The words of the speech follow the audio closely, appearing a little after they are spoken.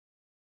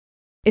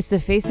It's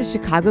the Face of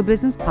Chicago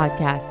Business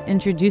podcast,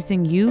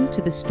 introducing you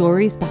to the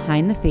stories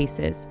behind the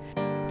faces,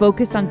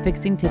 focused on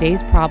fixing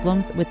today's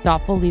problems with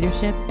thoughtful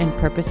leadership and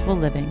purposeful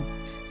living.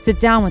 Sit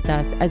down with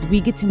us as we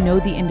get to know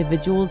the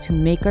individuals who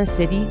make our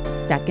city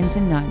second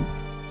to none.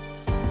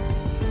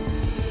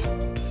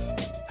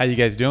 How you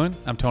guys doing?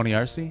 I'm Tony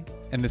Arce,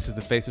 and this is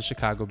the Face of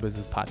Chicago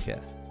Business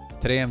podcast.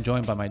 Today I'm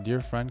joined by my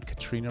dear friend,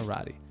 Katrina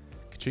Roddy.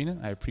 Katrina,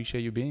 I appreciate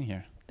you being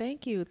here.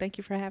 Thank you. Thank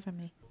you for having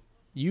me.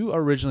 You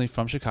are originally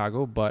from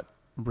Chicago, but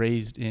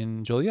raised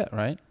in Joliet,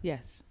 right?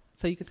 Yes.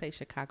 So you could say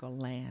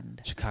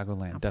Chicagoland.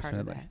 Chicagoland, I'm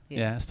definitely. part of that,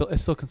 Yeah,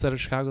 it's still considered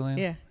Chicagoland?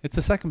 Yeah. It's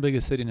the second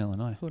biggest city in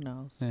Illinois. Who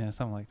knows? Yeah,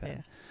 something like that.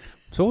 Yeah.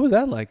 So what was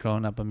that like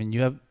growing up? I mean,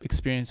 you have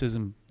experiences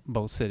in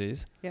both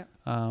cities. Yeah.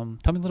 Tell me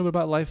a little bit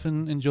about life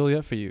in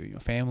Joliet for you, your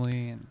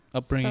family and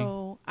upbringing.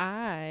 So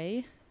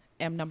I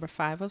am number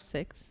 5 of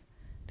 6.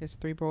 There's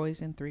 3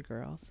 boys and 3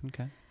 girls.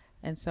 Okay.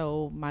 And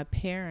so my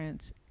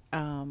parents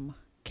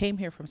came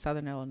here from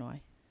Southern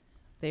Illinois.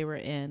 They were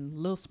in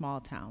little small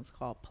towns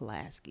called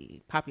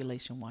Pulaski,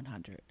 population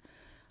 100.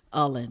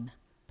 Ullen,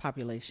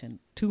 population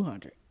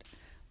 200.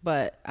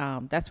 But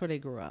that's where they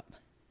grew up.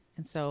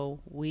 And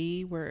so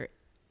we were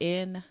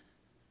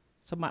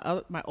so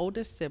my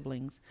older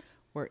siblings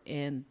were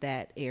in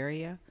that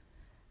area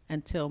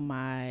until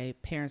my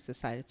parents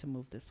decided to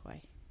move this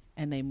way.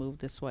 And they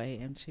moved this way,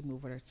 and she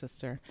moved with her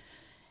sister.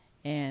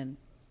 And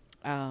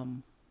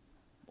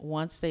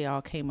once they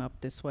all came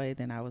up this way,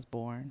 then I was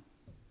born.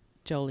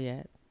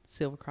 Joliet,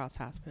 Silver Cross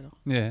Hospital.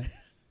 Yeah.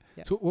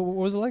 Yeah. So what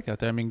was it like out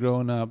there? I mean,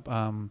 growing up,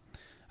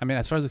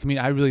 as far as the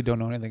community, I really don't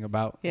know anything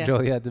about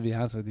Joliet, to be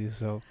honest with you.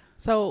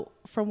 So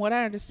from what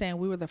I understand,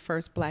 we were the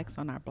first blacks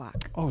on our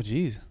block. Oh,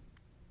 geez.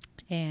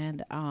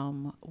 And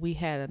we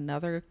had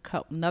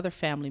another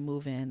family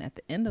move in at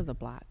the end of the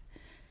block.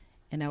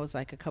 And that was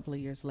like a couple of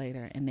years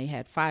later. And they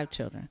had 5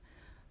 children.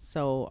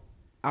 So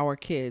our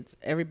kids,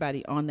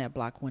 everybody on that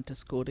block went to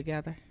school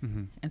together.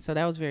 Mm-hmm. And so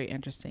that was very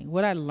interesting.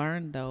 What I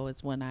learned, though,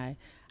 is when I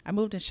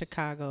moved in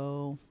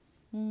Chicago,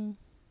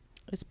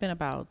 it's been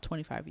about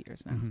 25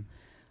 years now. Mm-hmm.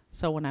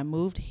 So when I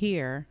moved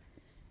here,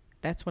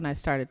 that's when I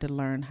started to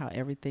learn how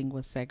everything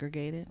was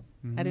segregated.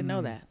 Mm-hmm. I didn't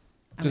know that.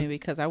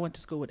 Because I went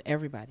to school with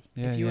everybody.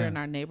 If you were in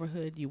our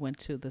neighborhood, you went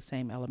to the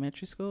same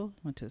elementary school,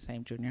 went to the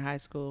same junior high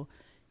school,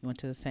 you went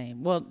to the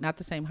same, well, not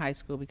the same high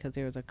school because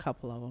there was a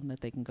couple of them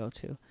that they can go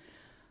to.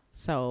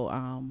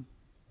 So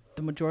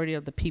the majority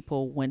of the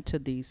people went to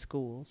these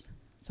schools.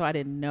 So I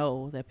didn't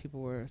know that people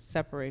were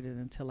separated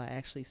until I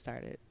actually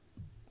started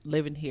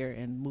living here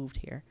and moved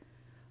here,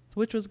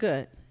 which was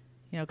good,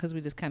 because we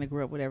just kind of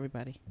grew up with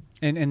everybody.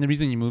 And the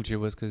reason you moved here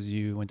was because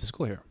you went to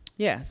school here.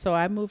 Yeah, so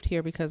I moved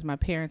here because my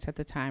parents at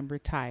the time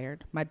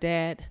retired. My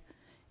dad,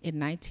 in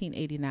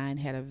 1989,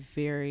 had a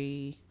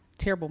very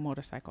terrible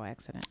motorcycle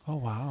accident. Oh,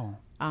 wow.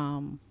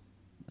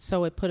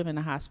 So it put him in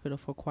the hospital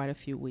for quite a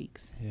few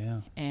weeks.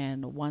 Yeah.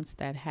 And once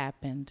that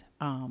happened,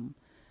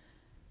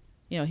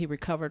 he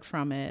recovered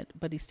from it,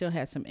 but he still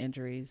had some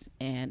injuries.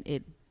 And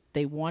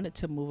they wanted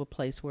to move a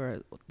place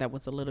that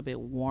was a little bit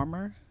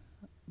warmer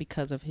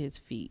because of his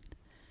feet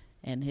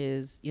and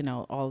his,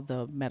 all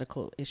the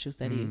medical issues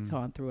that he had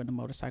gone through in the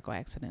motorcycle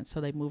accident. So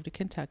they moved to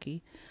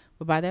Kentucky.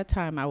 But by that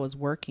time, I was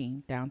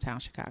working downtown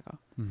Chicago.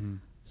 Mm-hmm.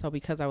 So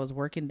because I was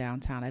working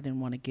downtown, I didn't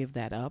want to give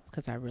that up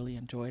because I really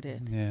enjoyed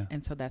it. Yeah.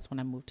 And so that's when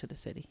I moved to the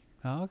city.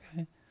 Oh,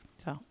 okay.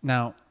 So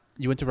now,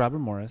 you went to Robert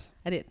Morris.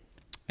 I did.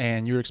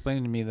 And you were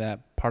explaining to me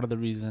that part of the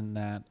reason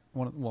that,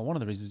 one of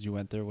the reasons you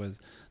went there was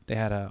they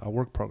had a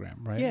work program,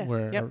 right?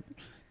 Yeah.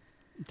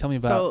 Tell me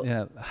about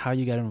how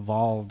you got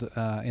involved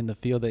in the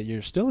field that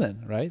you're still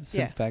in, right?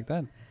 Since back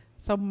then.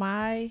 So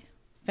my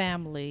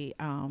family,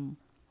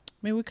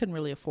 we couldn't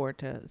really afford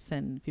to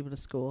send people to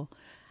school.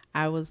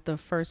 I was the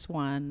first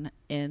one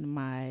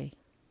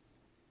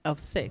of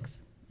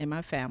 6 in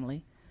my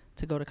family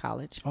to go to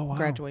college,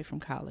 graduate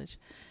from college.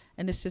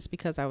 And it's just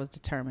because I was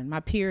determined. My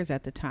peers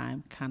at the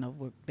time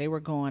they were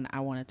going, I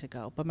wanted to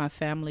go. But my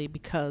family,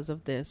 because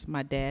of this,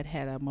 my dad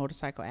had a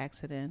motorcycle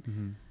accident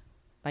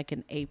like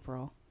in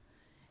April.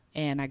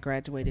 And I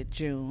graduated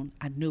June.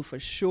 I knew for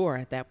sure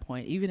at that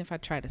point, even if I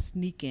tried to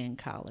sneak in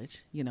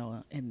college,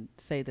 and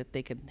say that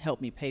they could help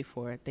me pay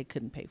for it, they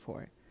couldn't pay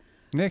for it.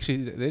 They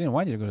didn't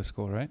want you to go to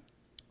school, right?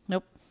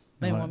 Nope.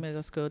 They didn't want me to go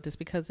to school just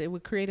because it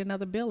would create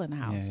another bill in the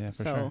house. Yeah,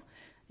 for sure.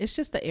 It's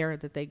just the era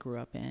that they grew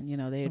up in.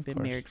 They had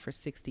been married for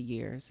 60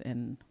 years.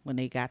 And when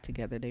they got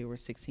together, they were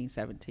 16,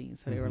 17.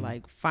 So they were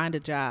like, find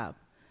a job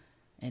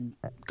and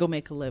go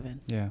make a living.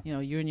 Yeah.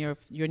 You and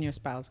your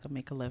spouse go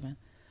make a living.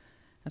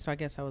 And so I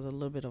guess I was a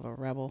little bit of a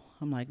rebel.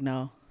 I'm like,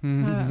 no, I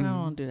don't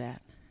want to do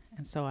that.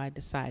 And so I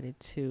decided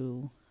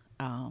to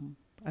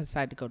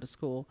go to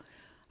school.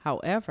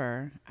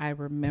 However, I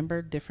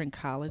remember different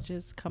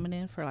colleges coming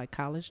in for like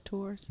college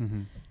tours.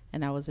 Mm-hmm.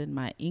 And I was in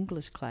my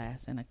English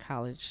class and a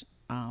college,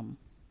 one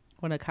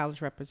of the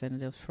college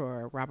representatives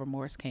for Robert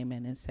Morris came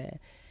in and said,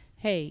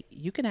 hey,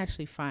 you can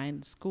actually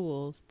find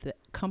schools,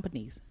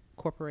 companies,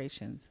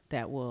 corporations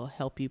that will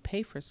help you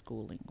pay for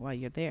schooling while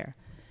you're there.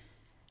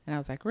 And I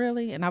was like,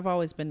 really? And I've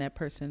always been that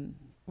person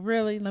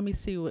really? Let me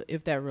see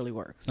if that really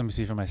works. Let me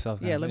see for myself.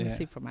 Yeah, let me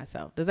see for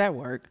myself. Does that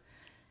work?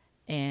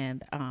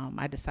 And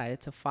I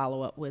decided to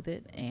follow up with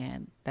it.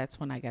 And that's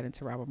when I got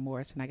into Robert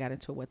Morris, and I got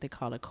into what they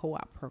call a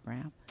co-op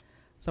program.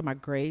 So my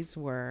grades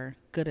were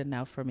good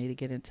enough for me to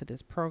get into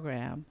this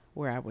program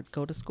where I would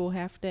go to school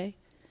half day.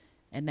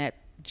 And that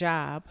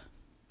job,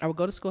 I would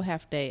go to school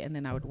half day and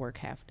then I would work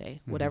half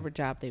day, whatever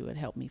job they would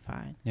help me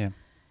find. Yeah.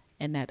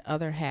 And that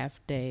other half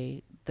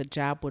day, the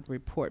job would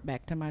report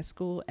back to my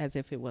school as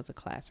if it was a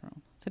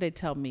classroom. So they'd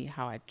tell me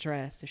how I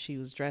dressed, if she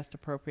was dressed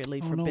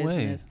appropriately for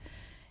business,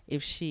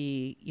 if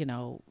she,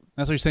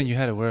 That's what you're saying. You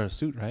had to wear a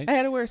suit, right? I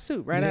had to wear a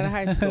suit right out of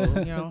high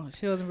school.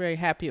 She wasn't very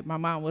happy. My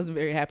mom wasn't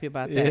very happy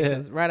about that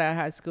because right out of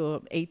high school,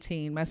 I'm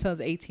 18. My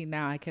son's 18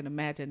 now. I can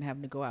imagine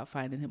having to go out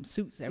finding him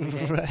suits every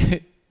day.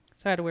 Right.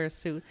 So I had to wear a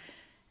suit.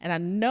 And I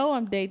know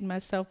I'm dating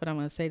myself, but I'm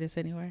going to say this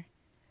anyway.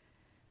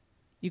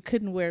 You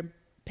couldn't wear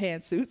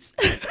pantsuits.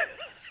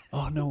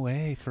 Oh, no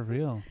way. For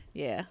real?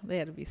 Yeah, they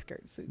had to be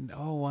skirt suits.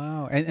 Oh,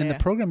 wow. And the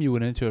program you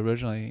went into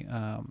originally,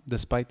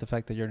 despite the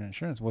fact that you're in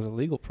insurance, was a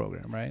legal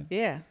program, right?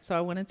 Yeah. So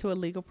I went into a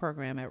legal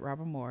program at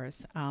Robert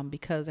Morris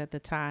because at the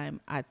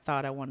time I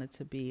thought I wanted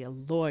to be a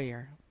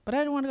lawyer, but I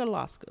didn't want to go to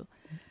law school.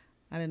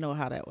 I didn't know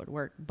how that would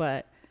work,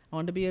 but I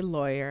wanted to be a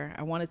lawyer.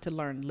 I wanted to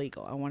learn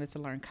legal. I wanted to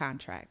learn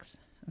contracts.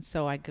 And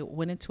so I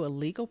went into a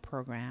legal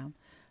program,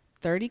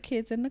 30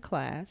 kids in the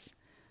class.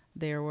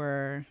 There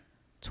were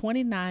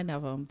 29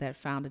 of them that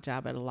found a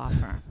job at a law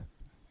firm.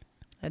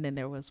 And then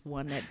there was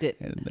one that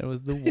didn't. And there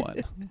was the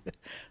one.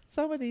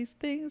 Some of these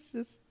things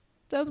just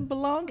doesn't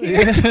belong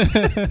here.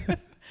 Yeah.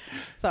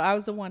 So I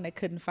was the one that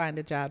couldn't find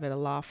a job at a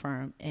law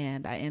firm.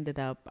 And I ended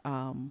up,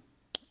 an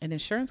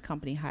insurance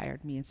company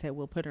hired me and said,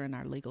 we'll put her in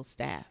our legal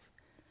staff.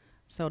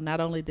 So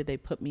not only did they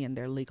put me in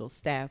their legal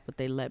staff, but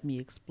they let me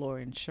explore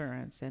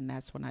insurance. And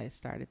that's when I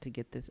started to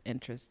get this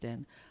interest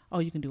in,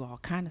 you can do all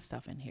kind of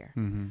stuff in here.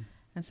 Mm-hmm.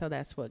 And so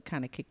that's what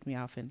kind of kicked me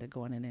off into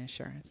going into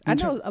insurance. I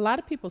know a lot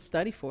of people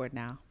study for it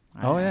now.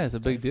 It's a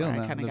big deal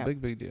now. It's a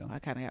big deal. I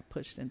kind of got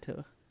pushed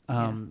into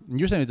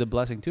You're saying it's a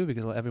blessing, too,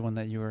 because everyone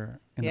that you were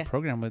in the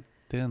program with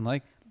didn't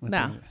like it.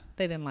 No,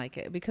 they didn't like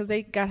it because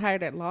they got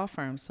hired at law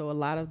firms. So a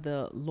lot of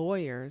the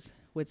lawyers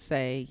would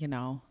say,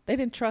 they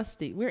didn't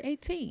trust it. We're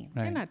 18.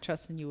 Right. They're not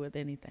trusting you with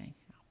anything.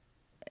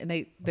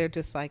 And they're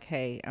just like,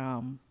 hey,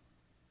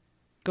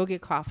 go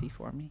get coffee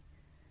for me.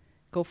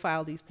 Go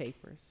file these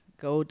papers.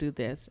 Go do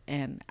this.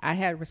 And I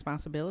had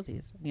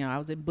responsibilities. I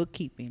was in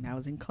bookkeeping. I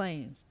was in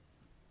claims.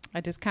 I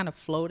just kind of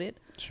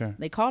floated. Sure.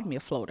 They called me a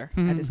floater.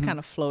 Mm-hmm. I just kind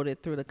of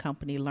floated through the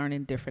company,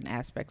 learning different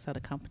aspects of the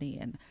company.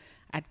 And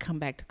I'd come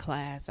back to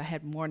class. I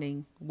had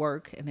morning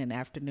work and then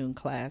afternoon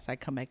class. I'd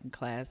come back in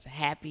class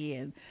happy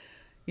and,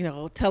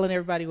 telling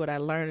everybody what I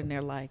learned. And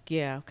they're like,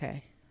 yeah,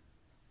 okay.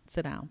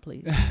 Sit down,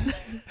 please.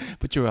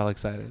 But you were all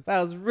excited.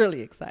 I was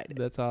really excited.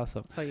 That's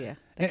awesome. So, yeah,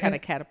 that kind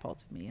of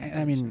catapulted me.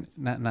 I mean,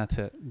 not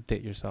to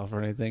date yourself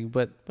or anything,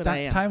 but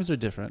times are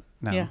different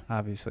now,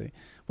 obviously.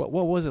 What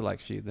was it like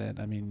for you then?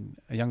 I mean,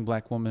 a young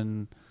black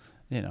woman,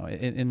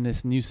 in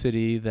this new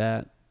city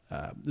that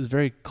is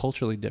very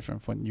culturally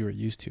different from what you were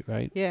used to,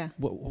 right? Yeah.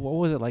 What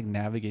was it like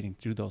navigating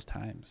through those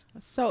times?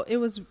 So it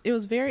was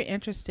very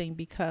interesting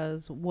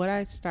because what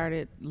I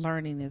started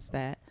learning is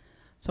that,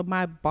 so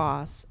my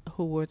boss,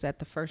 who was at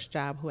the first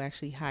job, who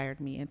actually hired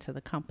me into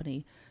the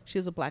company, she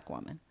was a black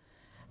woman.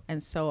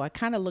 And so I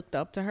kind of looked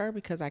up to her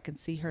because I can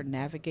see her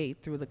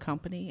navigate through the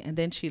company. And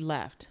then she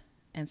left.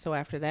 And so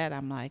after that,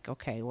 I'm like,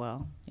 okay,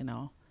 well,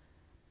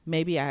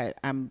 maybe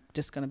I'm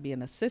just going to be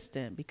an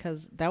assistant,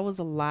 because that was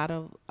a lot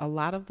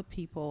of the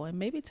people, and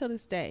maybe to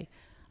this day,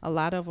 a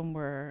lot of them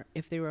were,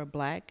 if they were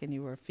black and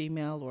you were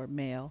female or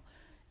male,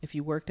 if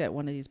you worked at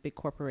one of these big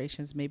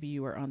corporations, maybe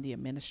you were on the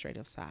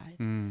administrative side.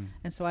 Mm.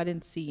 And so I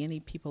didn't see any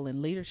people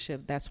in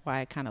leadership. That's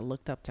why I kind of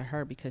looked up to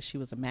her, because she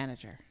was a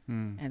manager.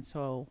 Mm. And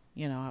so,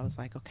 I was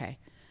like, okay,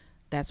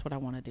 that's what I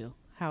want to do.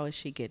 How is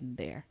she getting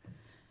there?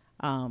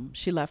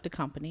 She left the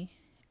company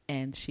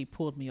and she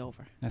pulled me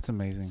over. That's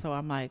amazing. So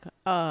I'm like,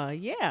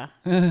 yeah.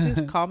 She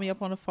just called me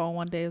up on the phone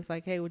one day. It's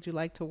like, hey, would you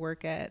like to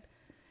work at?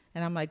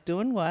 And I'm like,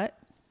 doing what?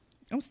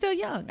 I'm still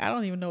young. I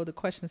don't even know the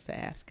questions to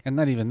ask. And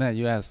not even that,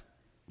 you asked.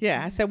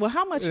 Yeah, I said, well,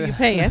 how much are you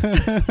paying?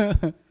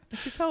 And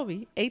she told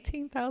me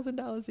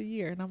 $18,000 a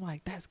year. And I'm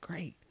like, that's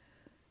great.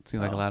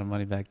 Seemed like a lot of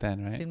money back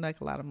then, right? Seemed like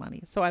a lot of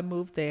money. So I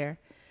moved there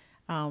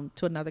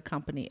to another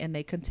company, and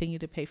they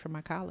continued to pay for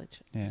my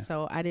college. Yeah.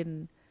 So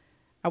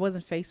I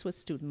wasn't faced with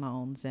student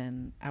loans,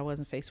 and I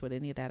wasn't faced with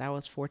any of that. I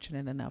was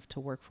fortunate enough to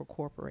work for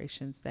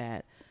corporations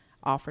that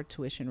offered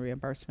tuition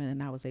reimbursement,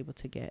 and I was able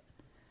to get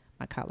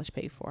my college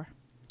paid for.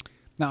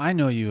 Now, I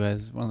know you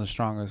as one of the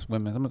strongest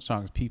women, some of the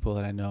strongest people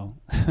that I know.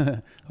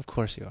 Of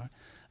course you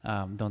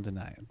are. Don't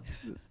deny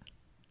it.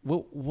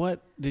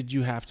 What did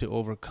you have to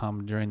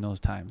overcome during those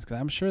times?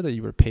 Because I'm sure that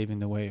you were paving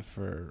the way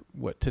for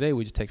what today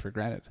we just take for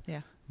granted.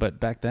 Yeah. But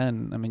back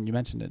then, I mean, you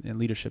mentioned it in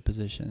leadership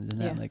positions,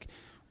 and that,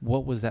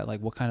 what was that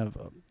like? What kind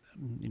of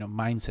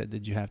mindset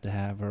did you have to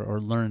have, or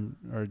learn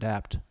or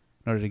adapt in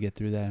order to get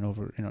through that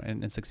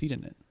and and succeed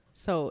in it?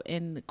 So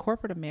in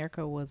corporate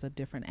America was a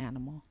different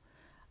animal.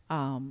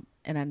 And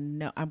I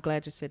know, I'm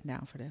glad you're sitting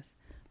down for this,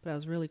 but I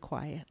was really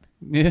quiet.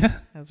 Yeah.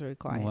 I was really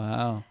quiet.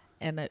 Wow.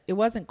 And it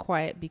wasn't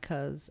quiet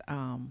because,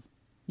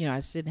 you know, I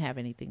just didn't have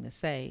anything to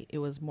say. It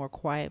was more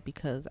quiet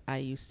because I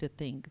used to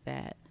think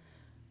that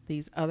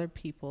these other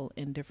people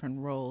in different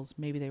roles,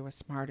 maybe they were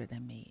smarter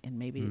than me, and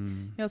maybe,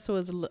 you know, so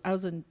I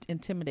was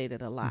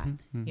intimidated a lot,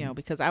 you know,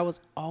 because I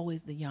was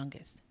always the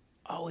youngest.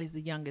 Always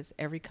the youngest.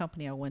 Every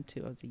company I went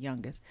to, I was the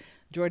youngest.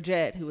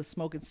 Georgette, who was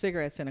smoking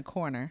cigarettes in a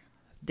corner,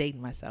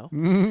 dating myself.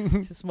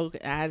 She's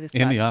smoking. I just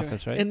in the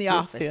office, right? In the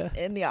office. Yeah.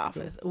 In the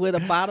office with a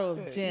bottle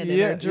of gin in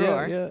her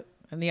drawer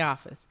in the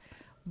office.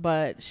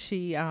 But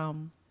she,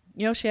 you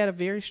know, she had a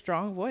very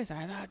strong voice.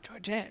 I thought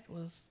Georgette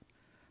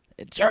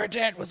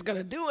was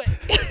gonna do it.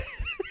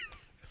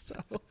 So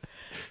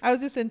I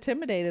was just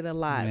intimidated a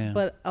lot. Yeah.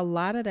 But a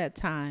lot of that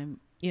time,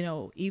 you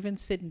know, even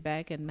sitting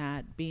back and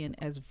not being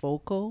as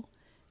vocal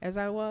as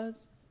I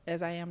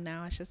am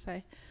now, I should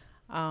say,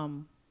 I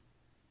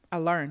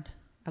learned,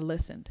 I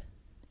listened,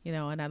 you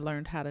know, and I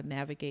learned how to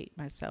navigate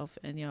myself.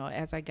 And, you know,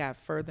 as I got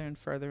further and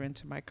further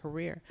into my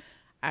career,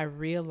 I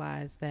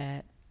realized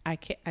that I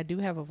do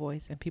have a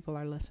voice and people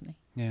are listening.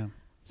 Yeah.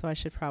 So I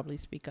should probably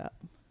speak up.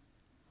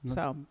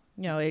 So,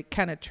 you know, it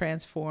kind of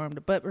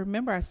transformed. But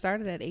remember, I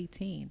started at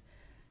 18.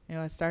 You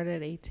know, I started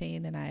at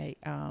 18 and I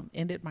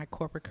ended my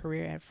corporate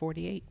career at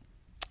 48.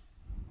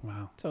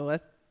 Wow. So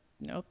that's,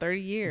 you know,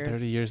 30 years.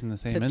 30 years in the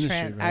same industry,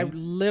 right? I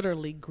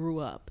literally grew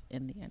up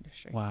in the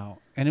industry. Wow.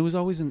 And it was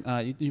always in,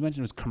 you mentioned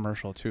it was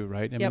commercial too,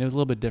 right? I mean, it was a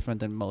little bit different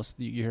than most.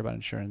 You hear about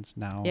insurance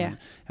now. Yeah. And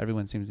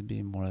everyone seems to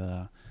be more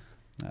the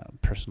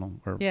personal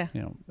or, you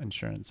know,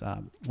 insurance.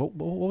 What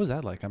was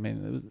that like? I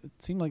mean, it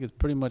seemed like it's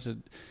pretty much a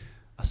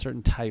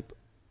certain type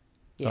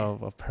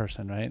of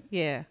person, right?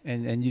 Yeah.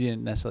 And you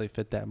didn't necessarily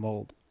fit that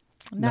mold.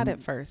 Not at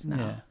first, no.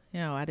 Yeah. You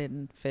know, I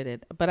didn't fit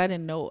it, but I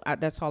didn't know.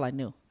 That's all I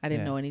knew. I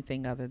didn't know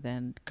anything other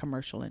than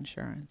commercial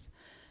insurance.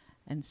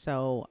 And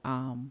so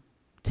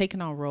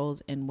taking on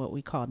roles in what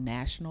we call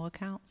national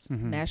accounts.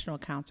 National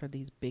accounts are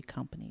these big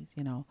companies.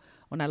 You know,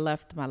 when I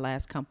left my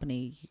last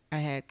company, I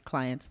had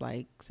clients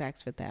like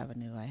Saks Fifth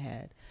Avenue. I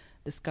had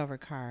Discover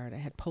Card. I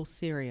had Post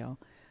Cereal.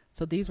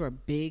 So these were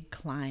big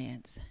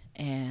clients.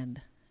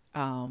 And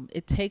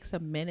it takes a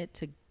minute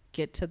to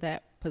get to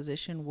that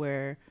position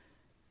where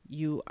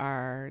you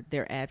are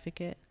their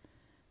advocate.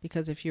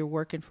 Because if you're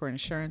working for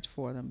insurance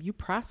for them, you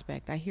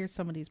prospect. I hear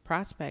some of these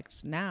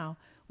prospects now,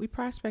 we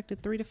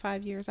prospected 3 to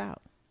 5 years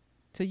out.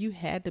 So you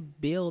had to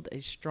build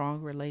a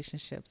strong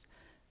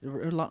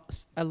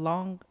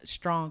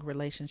strong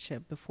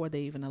relationship before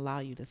they even allow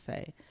you to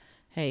say,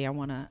 hey, I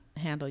want to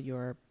handle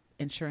your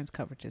insurance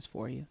coverages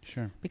for you.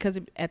 Sure. Because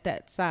at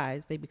that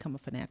size, they become a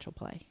financial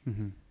play.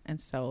 And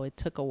so it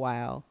took a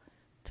while,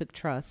 took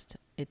trust.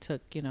 It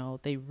took, you know,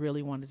 they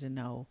really wanted to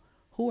know,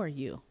 who are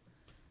you?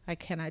 Like,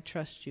 can I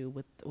trust you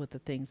with the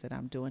things that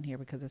I'm doing here?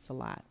 Because it's a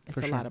lot.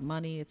 It's a lot of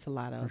money. It's a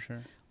lot of,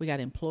 we got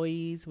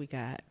employees. We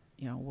got,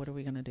 you know, what are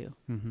we going to do?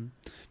 So,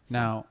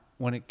 now,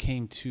 when it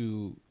came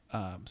to,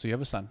 so you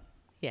have a son.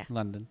 Yeah.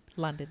 London.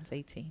 London's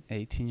 18.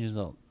 18 years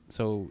old.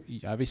 So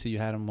obviously you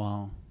had him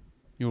while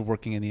you were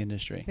working in the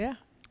industry. Yeah.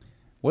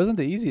 Wasn't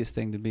the easiest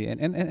thing to be,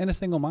 and a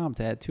single mom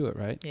to add to it,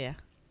 right? Yeah.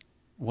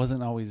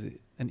 Wasn't always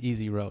an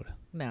easy road.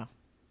 No.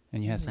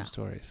 And you had some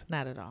stories.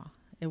 Not at all.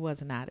 It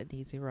was not an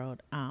easy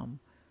road.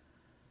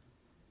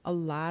 A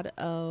lot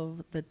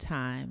of the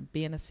time,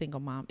 being a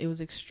single mom, it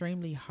was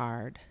extremely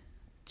hard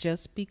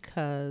just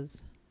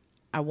because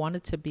I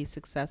wanted to be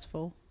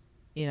successful,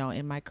 you know,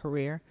 in my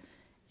career,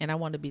 and I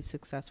wanted to be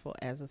successful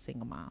as a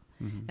single mom.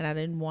 And I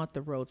didn't want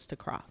the roads to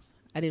cross.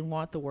 I didn't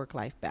want the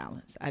work-life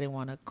balance. I didn't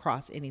want to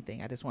cross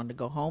anything. I just wanted to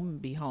go home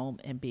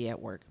and be at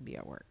work and be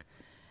at work.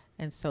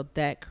 And so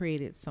that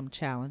created some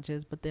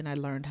challenges, but then I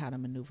learned how to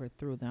maneuver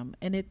through them.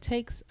 And it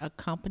takes a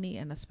company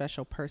and a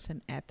special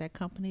person at that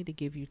company to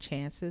give you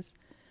chances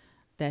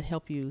that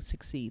help you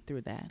succeed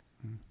through that.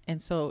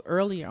 And so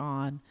early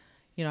on,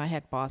 you know, I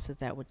had bosses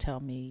that would tell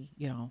me,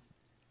 you know,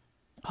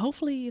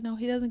 hopefully, you know,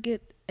 he doesn't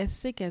get as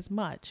sick as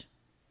much.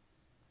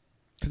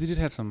 Because he did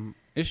have some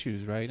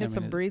issues, right? He had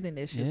some breathing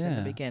issues in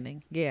the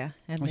beginning. Yeah.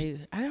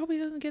 And I hope he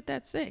doesn't get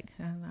that sick.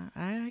 And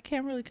I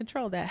can't really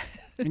control that.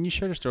 And you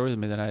shared a story with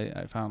me that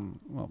I found,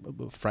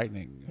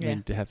 frightening. I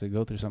mean, to have to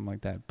go through something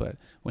like that. But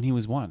when he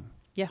was 1.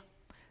 Yeah.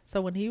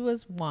 So when he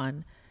was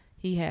 1,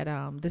 he had,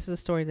 this is a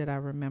story that I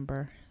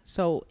remember.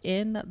 So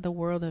in the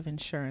world of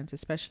insurance,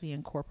 especially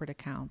in corporate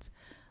accounts,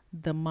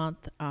 the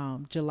month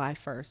July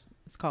 1st,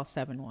 it's called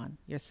 7/1.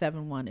 Your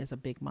 7/1 is a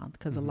big month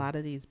because a lot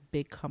of these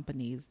big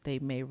companies, they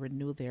may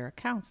renew their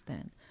accounts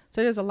then.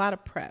 So there's a lot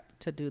of prep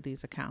to do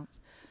these accounts.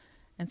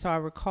 And so I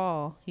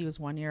recall he was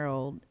 1 year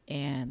old,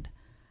 and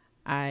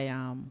I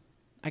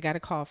got a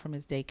call from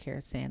his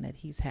daycare saying that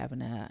he's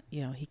having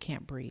he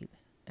can't breathe.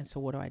 And so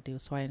what do I do?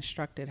 So I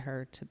instructed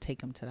her to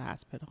take him to the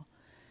hospital.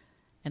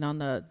 And on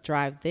the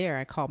drive there,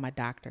 I called my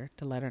doctor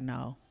to let her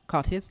know,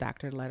 called his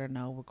doctor to let her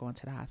know we're going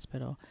to the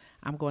hospital.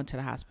 I'm going to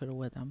the hospital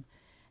with him.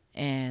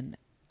 And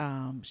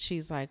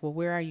she's like, well,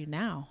 where are you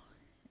now?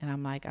 And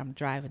I'm like, I'm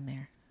driving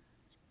there.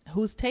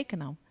 Who's taking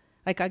him?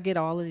 Like, I get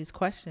all of these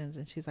questions,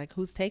 and she's like,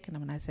 who's taking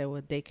them? And I say, well,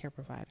 a daycare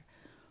provider.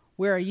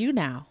 Where are you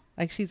now?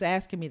 Like, she's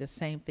asking me the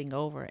same thing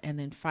over. And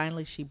then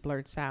finally she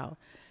blurts out,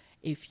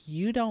 if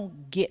you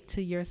don't get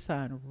to your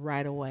son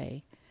right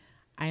away,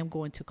 I am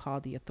going to call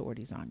the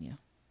authorities on you.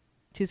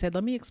 She said,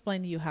 let me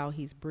explain to you how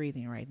he's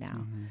breathing right now.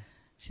 Mm-hmm.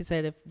 She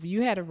said, if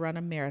you had to run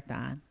a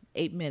marathon,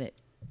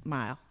 8-minute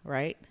mile,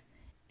 right?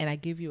 And I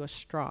give you a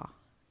straw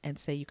and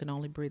say you can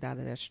only breathe out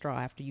of that straw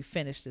after you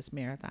finish this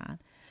marathon,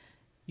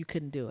 you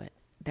couldn't do it.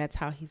 That's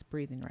how he's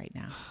breathing right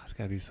now. It's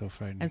got to be so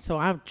frightening. And so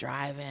I'm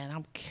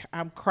driving.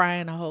 I'm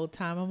crying the whole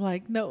time. I'm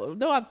like, no,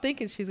 I'm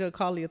thinking she's going to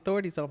call the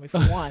authorities on me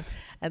for one.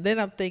 And then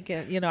I'm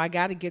thinking, I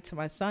got to get to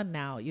my son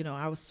now.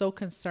 I was so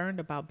concerned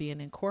about being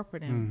in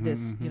corporate and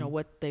this,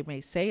 what they may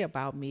say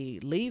about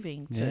me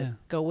leaving to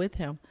go with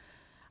him.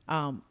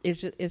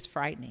 It's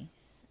frightening.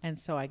 And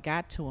so I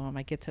got to him.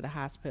 I get to the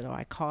hospital.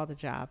 I call the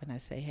job and I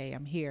say, hey,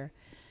 I'm here.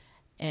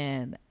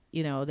 And,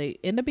 they,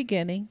 in the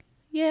beginning,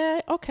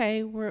 yeah,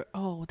 okay,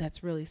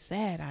 that's really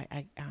sad.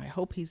 I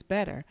hope he's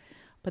better.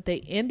 But they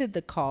ended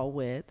the call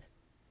with,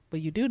 but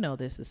you do know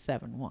this is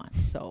 7-1,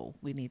 so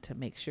we need to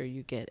make sure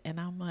you get. And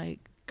I'm like,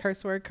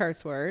 curse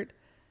word.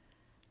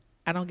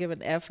 I don't give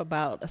an F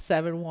about a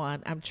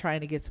 7-1. I'm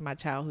trying to get to my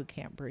child who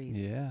can't breathe.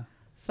 Yeah.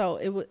 So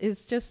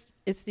it's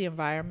the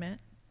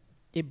environment.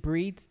 It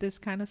breeds this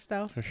kind of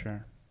stuff. For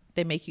sure.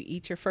 They make you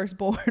eat your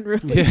firstborn,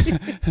 really. Yeah,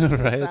 right.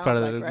 That's part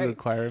of the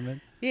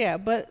requirement. Yeah,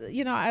 but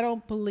I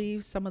don't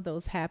believe some of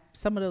those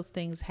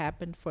things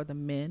happened for the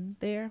men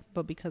there,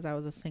 but because I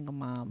was a single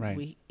mom,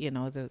 right.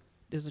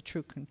 there's a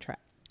true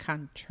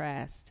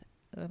contrast.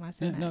 Am I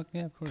saying that? No,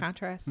 yeah, of course.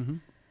 Contrast. Mm-hmm.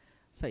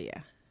 So yeah.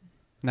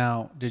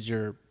 Now, did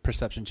your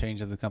perception change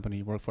of the company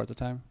you worked for at the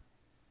time?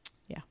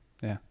 Yeah.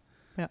 Yeah.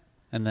 Yeah.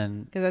 And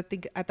then, because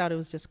I thought it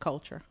was just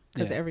culture,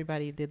 because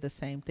everybody did the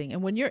same thing,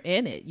 and when you're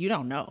in it, you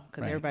don't know,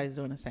 because everybody's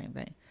doing the same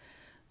thing.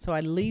 So I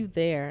leave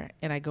there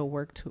and I go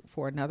work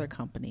for another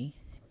company,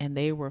 and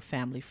they were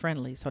family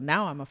friendly. So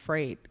now I'm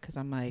afraid, because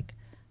I'm like,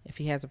 if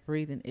he has a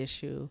breathing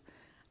issue,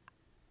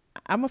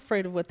 I'm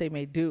afraid of what they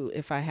may do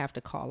if I have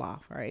to call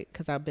off, right?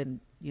 Because I've been,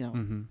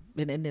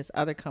 been in this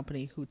other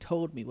company who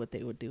told me what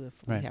they would do if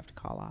we have to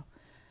call off.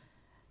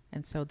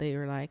 And so they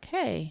were like,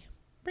 hey,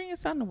 bring your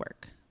son to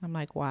work. I'm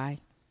like, why?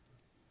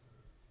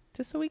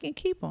 Just so we can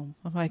keep him.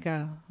 I'm like,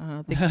 I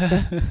don't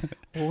think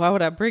well, why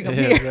would I bring him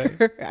here?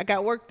 Right. I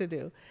got work to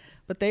do.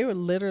 But they would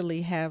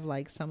literally have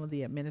like some of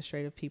the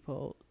administrative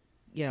people,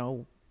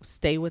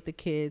 stay with the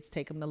kids,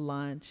 take them to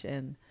lunch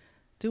and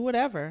do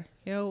whatever.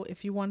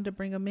 If you wanted to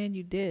bring them in,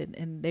 you did.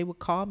 And they would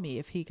call me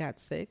if he got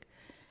sick.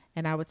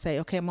 And I would say,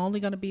 okay, I'm only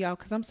going to be out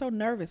because I'm so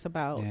nervous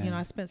about,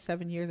 I spent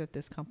 7 years at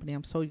this company.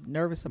 I'm so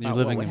nervous about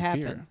what would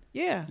happen.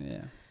 Fear.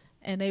 Yeah.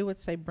 And they would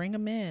say, bring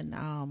him in.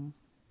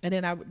 And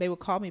then they would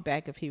call me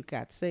back if he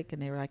got sick, and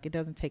they were like, it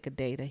doesn't take a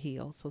day to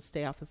heal, so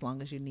stay off as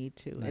long as you need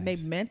to. Nice. And they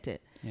meant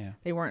it. Yeah.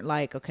 They weren't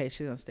like, okay,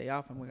 she's going to stay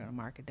off and we're going to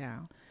mark it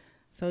down.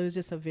 So it was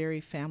just a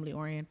very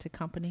family-oriented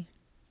company.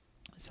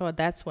 So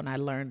that's when I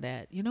learned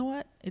that, you know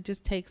what? It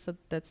just takes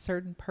that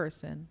certain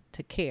person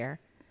to care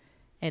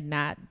and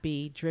not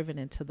be driven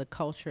into the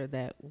culture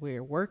that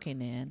we're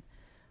working in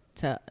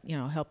to,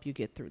 help you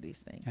get through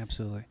these things.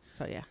 Absolutely.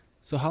 So, yeah.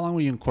 So how long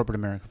were you in corporate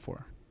America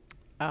for?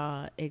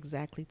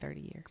 Exactly 30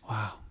 years.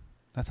 Wow.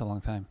 That's a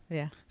long time.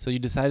 Yeah. So you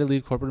decided to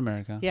leave corporate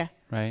America. Yeah.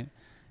 Right?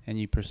 And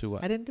you pursue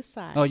what? I didn't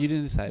decide. Oh, you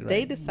didn't decide, right?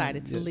 They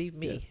decided to leave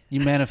me. Yes.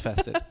 You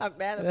manifested. I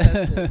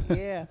manifested,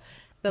 yeah.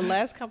 The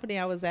last company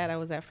I was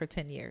at for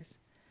 10 years.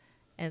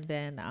 And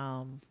then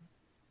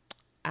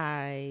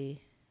I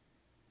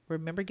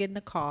remember getting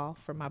a call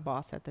from my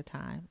boss at the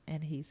time,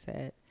 and he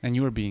said... And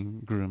you were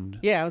being groomed.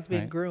 Yeah, I was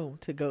being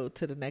groomed to go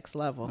to the next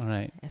level. All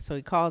right. And so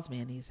he calls me,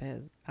 and he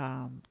says,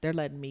 they're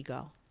letting me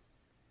go.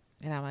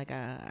 And I'm like,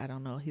 I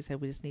don't know. He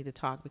said, we just need to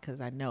talk because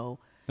I know.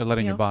 They're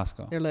letting your boss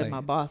go. They're letting my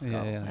boss go.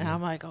 And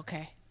I'm like,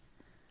 okay.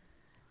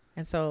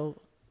 And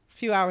so a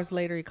few hours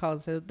later, he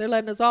calls and said, they're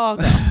letting us all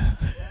go.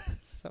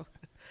 So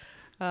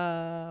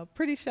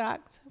pretty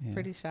shocked. Yeah.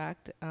 Pretty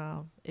shocked.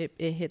 It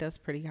hit us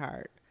pretty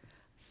hard.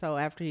 So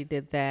after he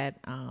did that,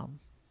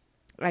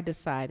 I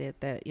decided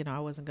that, I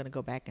wasn't going to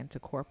go back into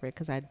corporate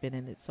because I'd been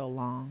in it so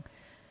long.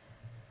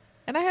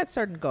 And I had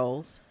certain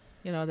goals,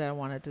 that I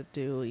wanted to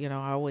do.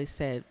 I always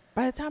said,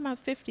 by the time I'm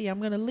 50, I'm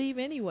going to leave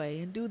anyway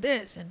and do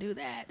this and do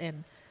that.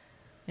 And,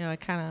 I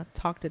kind of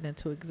talked it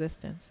into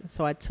existence. And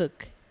so I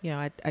took,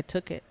 I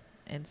took it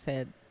and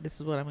said,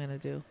 this is what I'm going to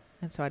do.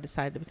 And so I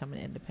decided to become an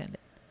independent.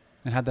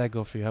 And how'd that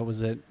go for you? How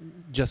was it?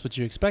 Just what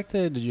you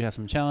expected? Did you have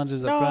some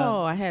challenges up front?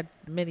 No, I had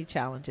many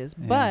challenges.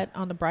 Yeah. But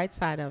on the bright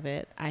side of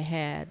it, I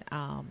had,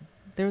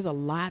 there was a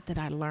lot that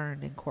I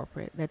learned in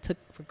corporate that I took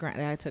for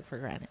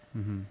granted.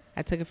 Mm-hmm.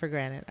 I took it for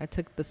granted. I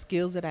took the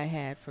skills that I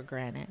had for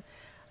granted.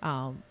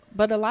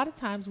 But a lot of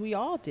times we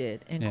all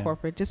did in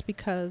corporate, just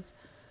because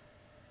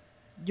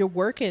you're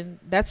working,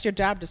 that's your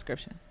job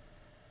description.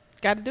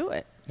 Got to do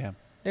it. Yeah.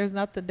 There's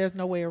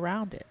no way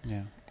around it.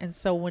 Yeah. And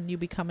so when you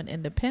become an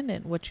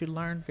independent, what you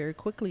learn very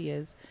quickly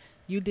is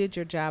you did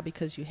your job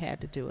because you had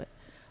to do it.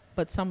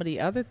 But some of the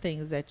other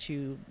things that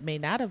you may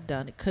not have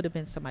done, it could have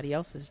been somebody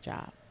else's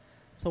job.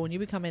 So when you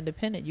become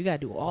independent, you got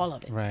to do all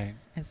of it. Right.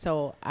 And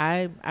so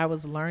I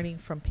was learning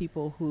from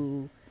people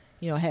who,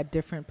 had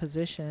different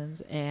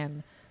positions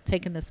and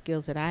taking the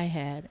skills that I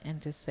had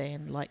and just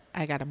saying, like,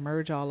 I got to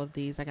merge all of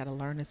these. I got to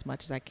learn as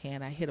much as I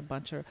can. I hit a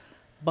bunch of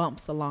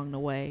bumps along the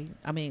way.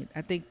 I mean,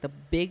 I think the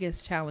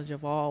biggest challenge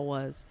of all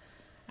was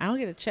I don't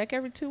get a check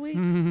every 2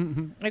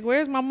 weeks. Like,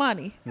 where's my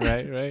money?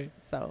 Right.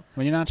 So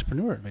when you're an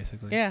entrepreneur,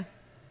 basically.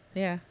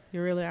 Yeah,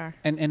 you really are.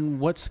 And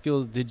what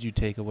skills did you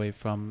take away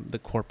from the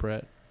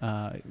corporate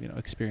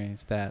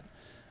experience that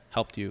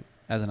helped you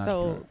as an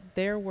entrepreneur? So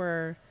there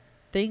were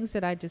things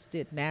that I just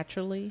did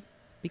naturally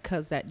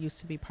because that used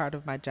to be part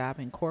of my job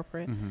in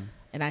corporate,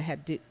 and I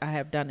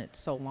have done it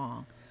so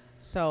long.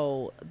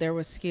 So there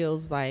were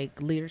skills like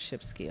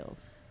leadership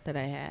skills that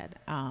I had,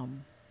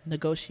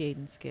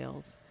 negotiating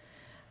skills.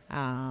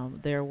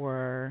 There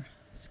were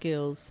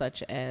skills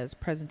such as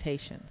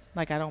presentations.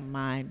 Like, I don't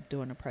mind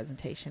doing a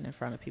presentation in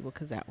front of people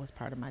because that was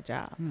part of my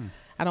job.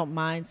 I don't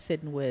mind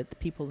sitting with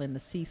people in the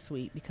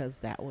C-suite because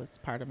that was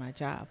part of my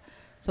job.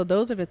 So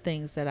those are the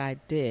things that I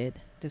did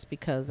just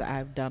because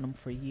I've done them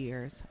for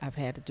years. I've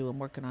had to do them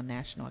working on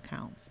national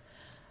accounts.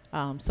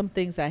 Some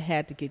things I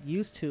had to get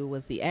used to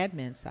was the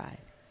admin side.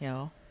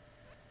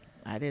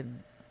 I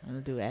didn't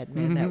do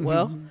admin that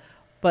well,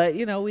 but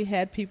we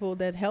had people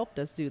that helped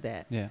us do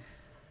that. Yeah.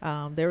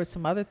 There were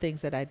some other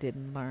things that I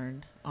didn't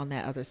learn on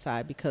that other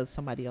side because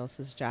somebody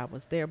else's job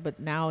was there. But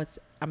now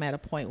I'm at a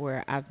point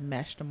where I've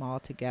meshed them all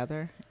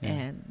together,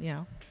 and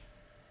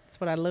it's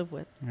what I live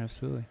with.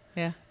 Absolutely.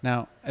 Yeah.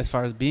 Now, as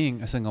far as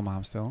being a single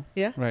mom still,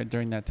 right,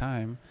 during that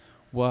time,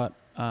 what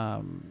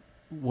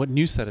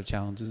new set of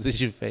challenges did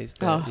you face?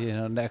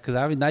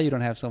 Because now you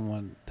don't have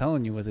someone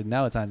telling you what to do.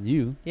 Now it's on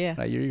you. Yeah.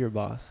 Right, you're your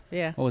boss.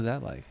 Yeah. What was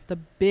that like? The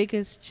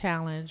biggest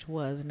challenge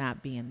was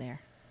not being there.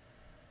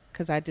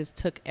 Because I just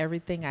took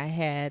everything I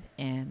had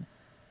and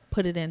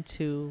put it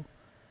into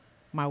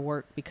my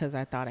work because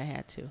I thought I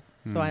had to.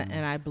 So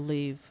I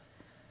believe,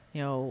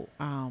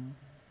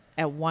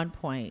 at one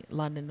point,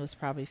 London was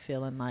probably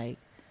feeling like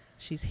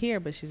she's here,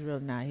 but she's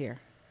really not here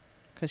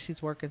because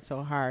she's working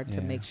so hard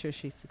to make sure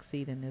she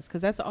succeeds in this.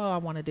 Because that's all I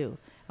want to do.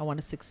 I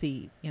want to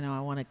succeed. I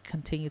want to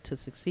continue to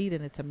succeed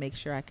in it to make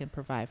sure I can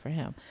provide for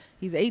him.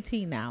 He's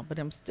 18 now, but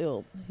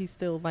he's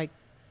still like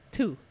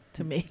 2.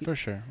 To me. For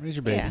sure. He's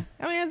your baby. Yeah.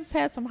 I mean, I just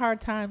had some hard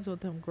times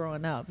with him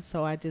growing up.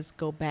 So I just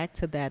go back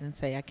to that and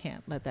say, I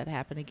can't let that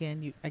happen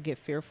again. I get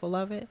fearful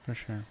of it. For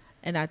sure.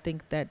 And I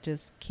think that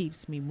just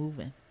keeps me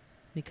moving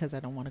because I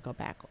don't want to go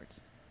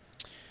backwards.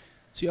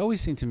 So you always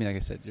seem to me, like I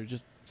said, you're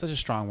just such a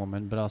strong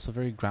woman, but also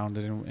very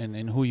grounded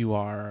in who you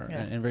are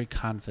and very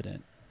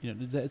confident.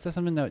 Is that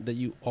something that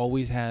you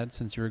always had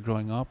since you were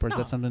growing up? Or is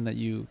that something that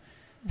you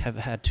have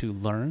had to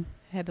learn?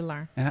 Had to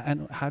learn.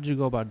 And how did you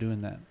go about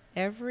doing that?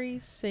 Every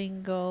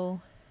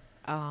single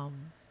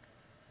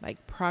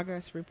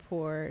progress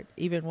report,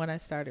 even when I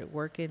started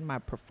working, my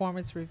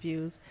performance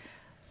reviews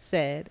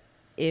said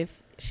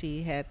if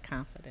she had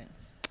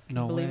confidence. Can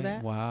you believe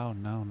that? Wow,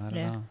 no, not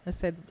at all. I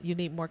said you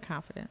need more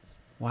confidence.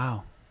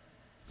 Wow.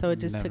 So it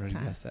just took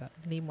time. That.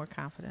 You need more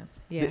confidence.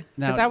 Yeah.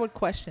 Because I would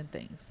question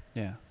things.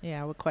 Yeah.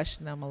 Yeah, I would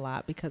question them a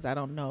lot because I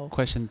don't know.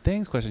 Question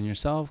things, question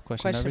yourself,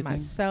 question everything. Question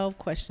myself,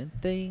 question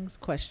things,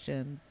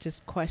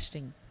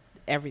 questioning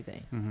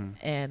everything.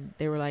 And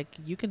they were like,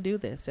 you can do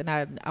this. And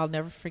I'll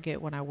never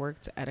forget when I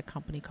worked at a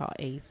company called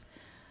ACE.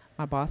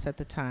 My boss at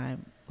the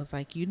time was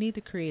like, you need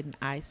to create an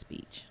I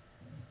speech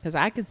because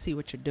I can see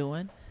what you're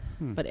doing.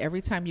 But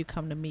every time you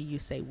come to me, you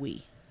say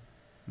we.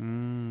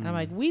 And I'm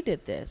like, we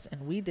did this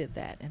and we did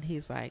that. And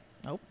he's like,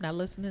 nope, not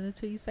listening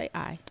until you say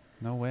I.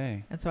 No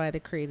way. And so I had to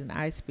create an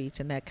I speech,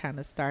 and that kind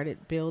of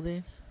started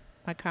building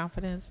my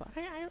confidence.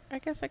 I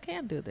guess I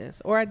can do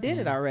this, or I did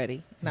it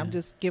already. And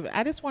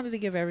I just wanted to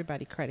give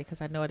everybody credit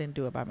because I know I didn't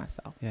do it by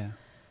myself. Yeah.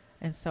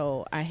 And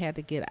so I had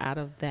to get out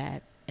of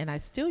that, and I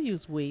still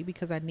use we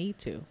because I need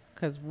to,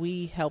 because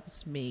we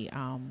helps me.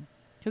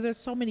 Because there's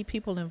so many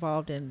people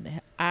involved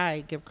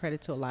I give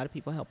credit to a lot of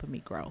people helping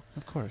me grow.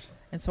 Of course.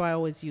 And so I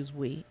always use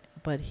we.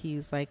 But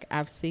he's like,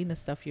 I've seen the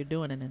stuff you're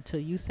doing, and until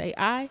you say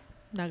I'm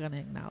not going to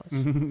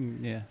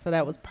acknowledge. Yeah. So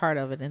that was part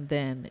of it. And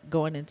then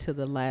going into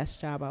the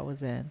last job I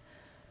was in,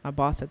 my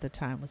boss at the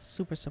time was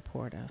super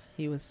supportive.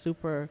 He was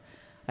super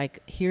like,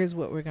 here's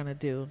what we're going to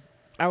do.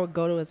 I would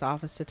go to his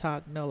office to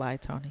talk, no lie,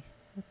 Tony,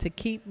 to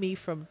keep me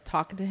from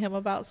talking to him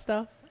about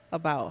stuff,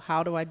 about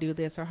how do I do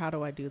this or how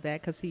do I do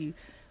that, because he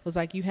was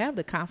like, you have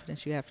the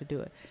confidence, you have to do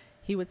it.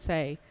 He would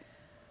say,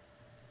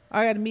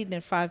 I got a meeting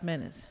in 5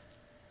 minutes.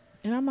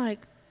 And I'm like,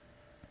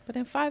 but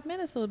in 5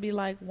 minutes, it'll be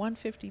like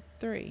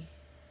 1:53.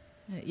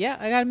 Yeah,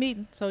 I got a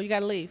meeting, so you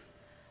got to leave.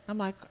 I'm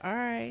like, all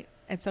right.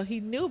 And so he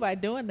knew by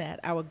doing that,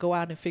 I would go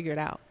out and figure it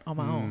out on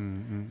my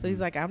own. So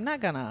he's like, I'm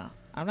not gonna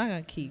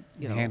keep,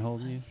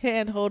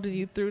 hand holding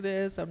you through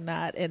this. I'm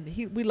not. And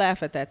we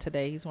laugh at that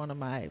today. He's one of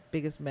my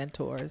biggest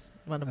mentors,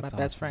 one of my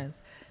best friends.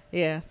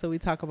 Yeah, so we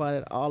talk about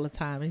it all the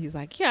time. And he's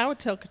like, yeah, I would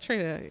tell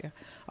Katrina, oh,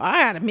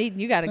 I got a meeting.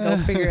 You got to go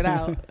figure it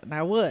out. And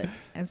I would.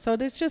 And so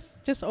there's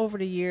just over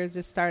the years,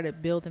 it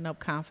started building up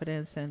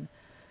confidence and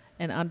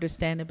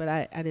understanding. But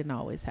I didn't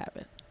always have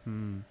it.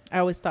 I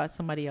always thought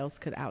somebody else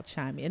could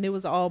outshine me. And it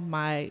was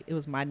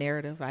my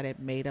narrative. I didn't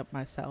made up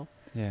myself.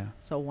 Yeah.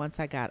 So once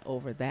I got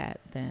over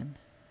that, then,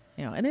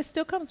 and it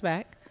still comes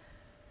back.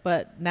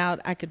 But now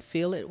I can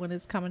feel it when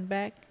it's coming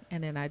back.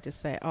 And then I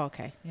just say, oh,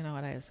 okay, you know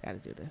what? I just got to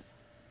do this.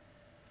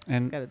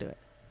 And got to do it.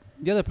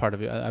 The other part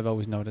of it, I've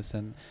always noticed,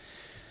 and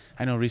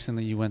I know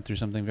recently you went through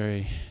something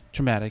very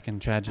traumatic and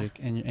tragic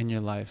in your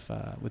life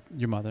with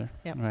your mother,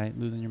 right?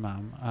 Losing your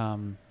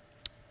mom.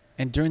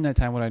 And during that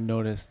time, what I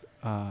noticed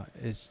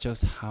is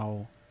just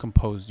how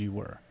composed you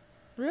were.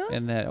 Really?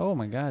 And that, oh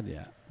my God,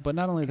 yeah. But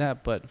not only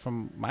that, but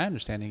from my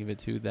understanding of it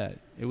too, that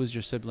it was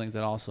your siblings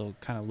that also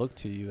kind of looked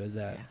to you as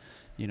that,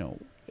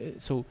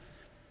 so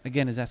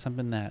again, is that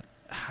something that,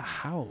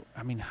 how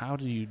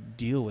do you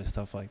deal with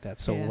stuff like that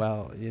so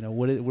well?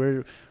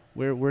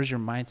 Where's your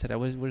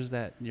mindset? Where's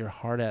that your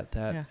heart at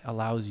that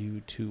allows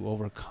you to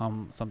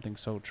overcome something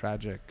so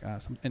tragic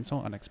and so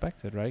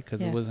unexpected, right?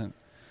 Because it was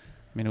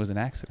an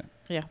accident.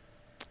 Yeah.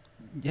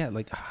 Yeah.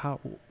 Like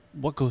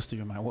what goes through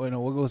your mind?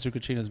 What goes through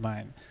Katrina's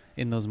mind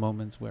in those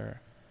moments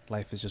where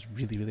life is just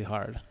really, really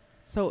hard?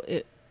 So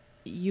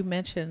you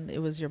mentioned it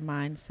was your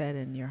mindset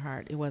and your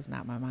heart. It was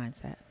not my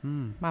mindset.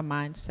 My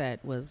mindset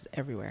was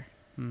everywhere.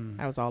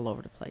 I was all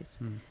over the place.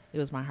 It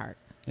was my heart.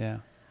 Yeah.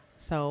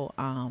 So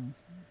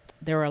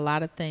there were a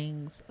lot of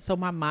things. So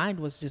my mind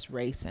was just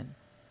racing.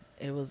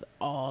 It was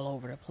all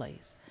over the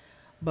place.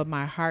 But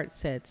my heart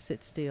said,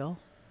 sit still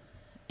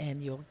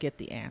and you'll get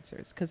the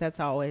answers. Because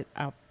I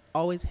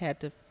always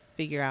had to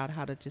figure out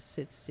how to just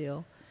sit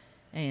still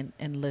and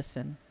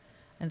listen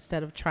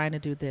instead of trying to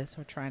do this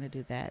or trying to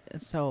do that.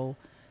 And so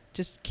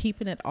just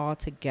keeping it all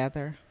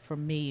together for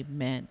me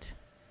meant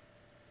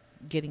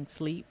getting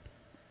sleep,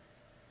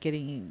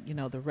 getting,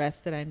 the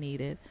rest that I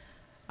needed,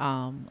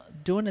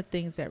 doing the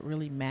things that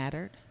really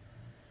mattered,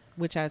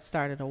 which I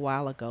started a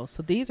while ago.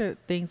 So these are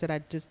things that I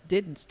just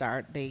didn't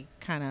start. They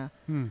kind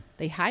of,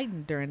 they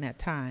heightened during that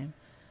time.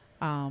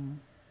 A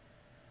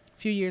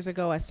few years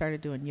ago, I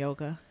started doing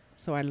yoga.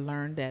 So I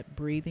learned that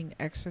breathing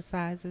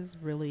exercises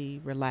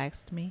really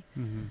relaxed me.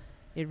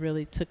 It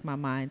really took my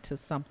mind to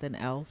something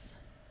else.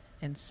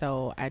 And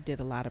so I did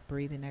a lot of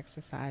breathing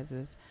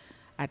exercises.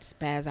 I'd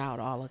spaz out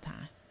all the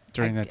time.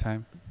 During that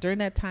time? During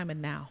that time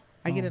and now.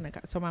 I get in a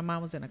car. So my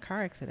mom was in a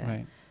car accident.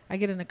 Right. I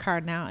get in a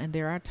car now and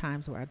there are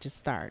times where I just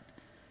start.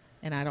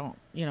 And I don't,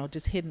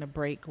 just hitting a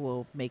brake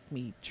will make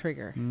me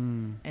trigger.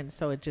 And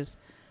so it just,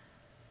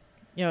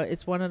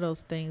 it's one of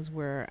those things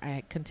where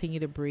I continue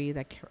to breathe.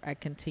 I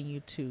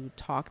continue to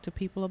talk to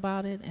people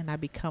about it. And I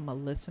become a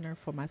listener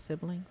for my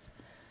siblings.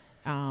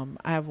 I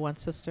have one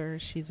sister.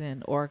 She's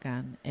in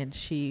Oregon. And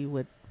she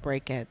would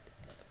brake at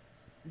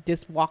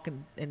just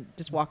walking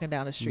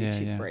down the street.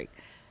 She'd brake.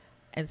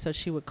 And so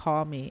she would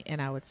call me and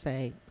I would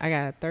say, I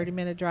got a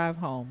 30-minute drive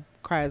home.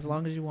 Cry as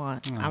long as you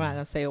want. I'm not going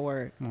to say a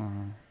word.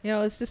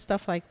 It's just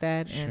stuff like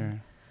that. Sure.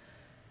 And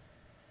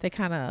they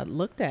kind of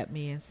looked at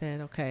me and said,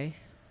 okay,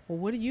 well,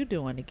 what are you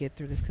doing to get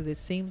through this? Because it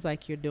seems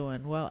like you're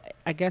doing, well,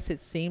 I guess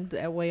it seemed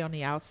that way on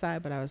the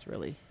outside, but I was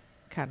really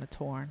kind of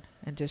torn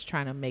and just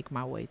trying to make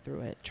my way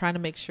through it. Trying to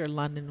make sure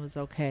London was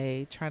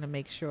okay. Trying to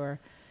make sure,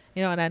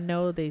 and I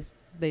know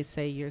they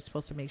say you're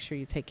supposed to make sure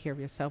you take care of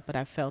yourself, but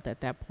I felt at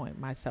that point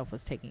myself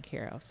was taken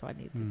care of, so I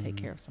needed to take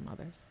care of some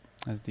others.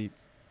 That's deep.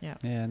 Yeah.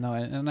 Yeah. No,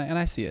 and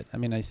I see it.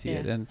 I see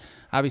it, and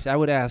obviously, I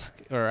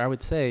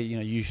would say,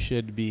 you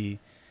should be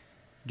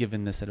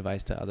giving this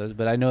advice to others,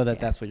 but I know that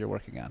that's what you're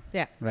working on.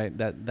 Yeah. Right.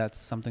 That's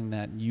something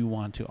that you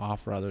want to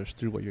offer others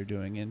through what you're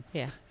doing, and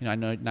I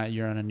know now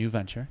you're on a new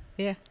venture.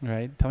 Yeah.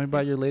 Right. Tell me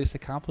about your latest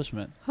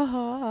accomplishment.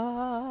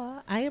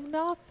 I am an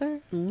author.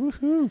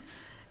 Woohoo.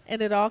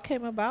 And it all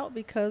came about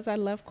because I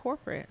left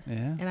corporate.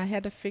 Yeah. And I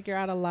had to figure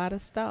out a lot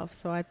of stuff.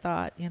 So I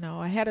thought,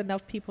 I had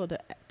enough people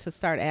to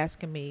start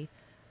asking me,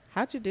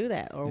 how'd you do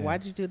that? Or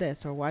why'd you do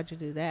this? Or why'd you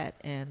do that?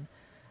 And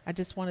I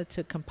just wanted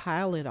to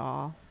compile it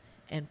all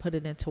and put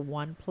it into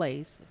one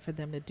place for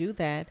them to do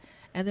that.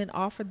 And then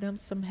offer them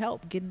some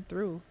help getting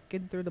through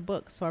the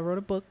book. So I wrote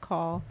a book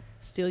called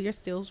Steal Your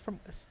Skills from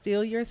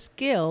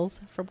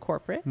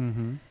Corporate.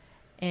 Mm-hmm.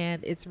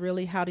 And it's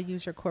really how to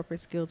use your corporate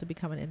skill to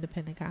become an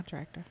independent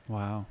contractor.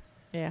 Wow.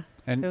 Yeah.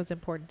 And so it was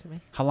important to me.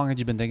 How long had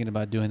you been thinking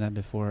about doing that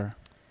before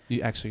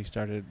you actually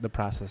started the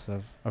process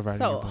of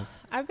writing your book? So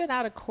I've been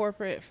out of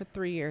corporate for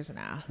 3 years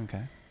now.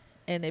 Okay.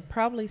 And it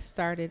probably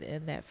started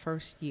in that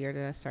first year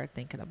that I started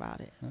thinking about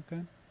it.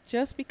 Okay.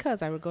 Just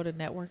because I would go to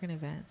networking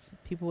events,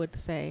 people would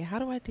say, how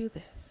do I do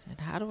this?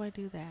 And how do I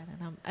do that?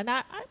 And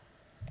I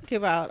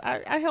give out,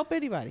 I help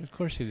anybody. Of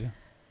course you do.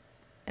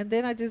 And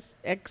then I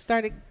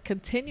started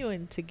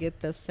continuing to get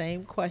the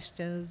same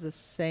questions,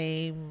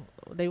 they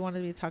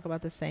wanted me to talk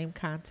about the same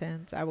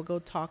content. I would go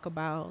talk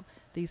about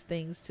these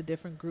things to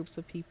different groups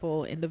of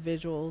people,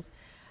 individuals.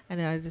 And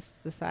then I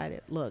just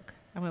decided, look,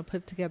 I'm going to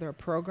put together a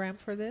program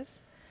for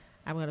this.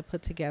 I'm going to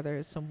put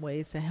together some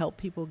ways to help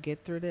people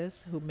get through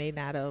this who may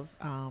not have,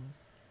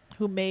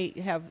 who may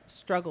have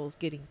struggles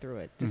getting through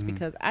it. Just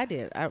because I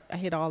did. I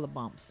hit all the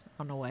bumps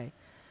on the way.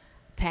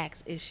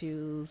 Tax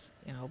issues,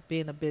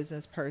 being a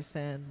business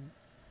person.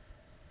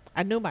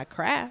 I knew my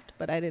craft,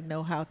 but I didn't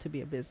know how to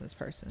be a business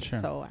person. Sure.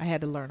 So I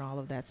had to learn all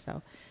of that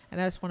stuff.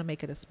 And I just want to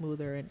make it a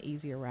smoother and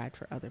easier ride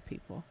for other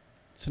people.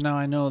 So now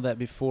I know that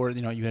before,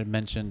 you had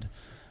mentioned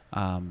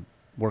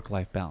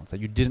work-life balance, that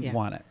you didn't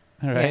want it,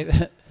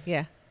 right?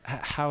 Yeah.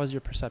 How has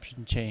your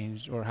perception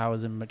changed, or how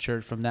has it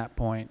matured from that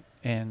point?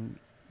 And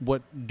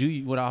what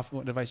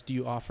advice do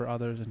you offer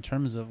others in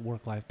terms of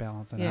work-life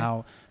balance, and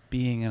how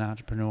being an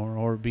entrepreneur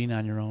or being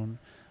on your own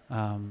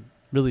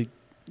really,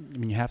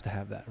 you have to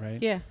have that,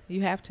 right? Yeah,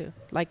 you have to.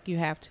 You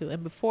have to.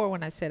 And before,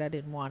 when I said I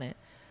didn't want it,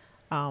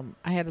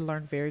 I had to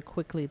learn very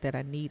quickly that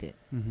I need it.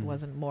 It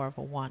wasn't more of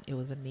a want, it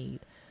was a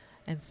need.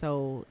 And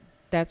so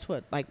that's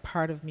what,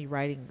 part of me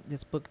writing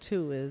this book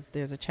too, is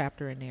there's a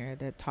chapter in there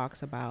that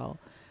talks about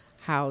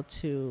how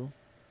to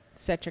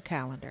set your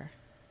calendar.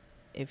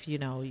 If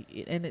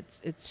and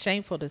it's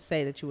shameful to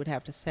say that you would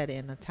have to set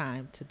in a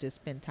time to just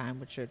spend time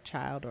with your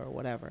child or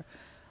whatever.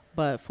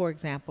 But for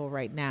example,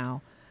 right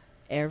now,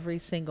 every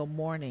single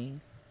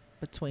morning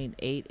between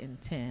 8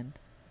 and 10,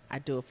 I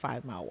do a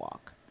 5-mile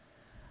walk.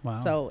 Wow.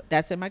 So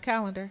that's in my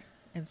calendar.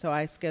 And so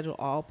I schedule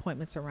all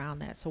appointments around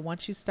that. So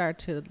once you start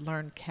to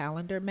learn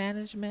calendar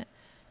management,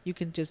 you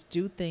can just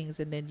do things,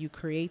 and then you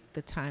create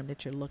the time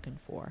that you're looking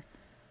for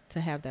to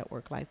have that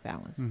work-life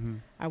balance.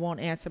 I won't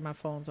answer my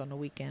phones on the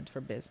weekend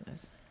for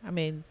business. I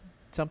mean,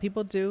 some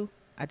people do.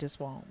 I just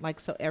won't.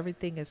 So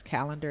everything is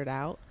calendared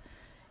out,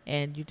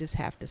 and you just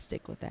have to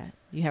stick with that.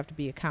 You have to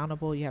be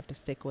accountable. You have to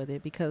stick with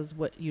it, because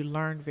what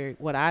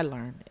I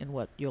learned and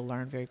what you'll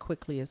learn very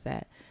quickly is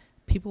that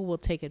people will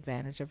take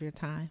advantage of your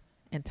time,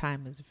 and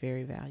time is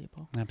very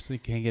valuable.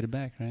 Absolutely. Can't get it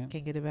back, right?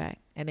 Can't get it back.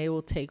 And they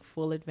will take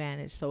full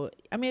advantage. So,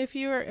 I mean, if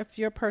you're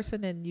a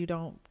person and you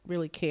don't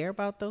really care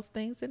about those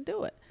things, then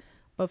do it.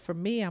 But for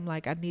me, I'm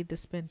I need to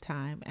spend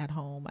time at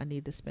home. I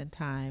need to spend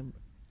time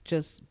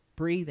just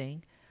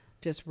breathing,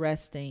 just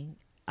resting.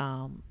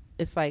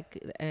 It's and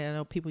I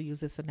know people use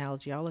this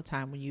analogy all the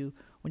time,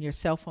 when your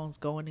cell phone's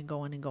going and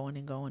going and going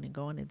and going and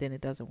going, and then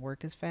it doesn't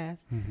work as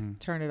fast,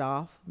 turn it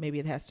off. Maybe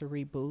it has to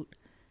reboot,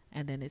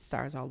 and then it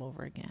starts all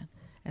over again.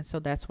 And so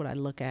that's what I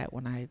look at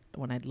when I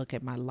look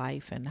at my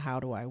life, and how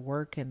do I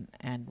work, and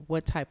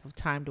what type of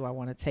time do I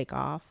want to take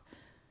off.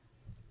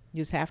 You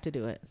just have to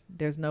do it.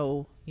 There's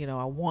no,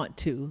 I want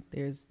to.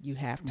 You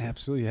have to.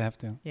 Absolutely, you have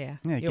to. Yeah.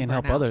 Yeah, you can't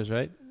help others,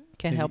 right?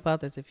 Can't help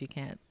others if you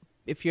can't.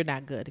 If you're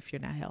not good, if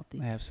you're not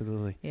healthy.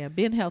 Absolutely. Yeah,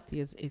 being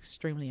healthy is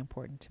extremely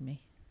important to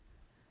me.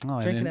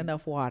 Oh, Drinking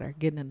enough water,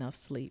 getting enough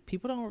sleep.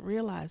 People don't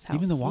realize how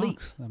even the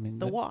walks. I mean,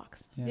 the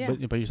walks. Yeah.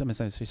 But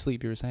you're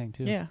sleep. You were saying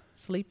too. Yeah,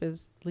 sleep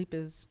is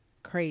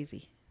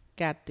crazy.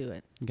 Got to do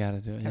it. Got to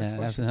do it. Yeah,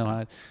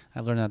 absolutely. I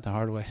learned that the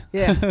hard way.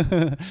 Yeah,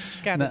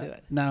 got to do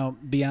it. Now,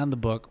 beyond the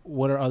book,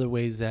 what are other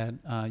ways that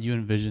you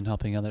envision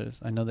helping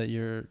others? I know that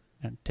you're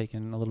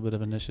taking a little bit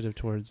of initiative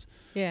towards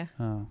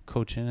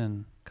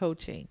coaching.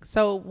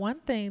 So one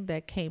thing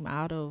that came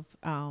out of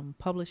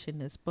publishing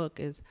this book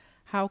is,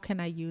 how can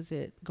I use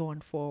it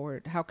going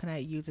forward? How can I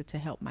use it to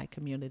help my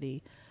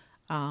community?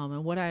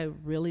 And what I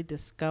really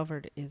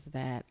discovered is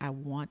that I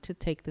want to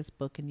take this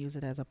book and use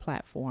it as a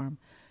platform.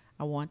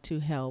 I want to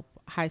help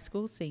high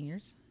school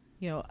seniors.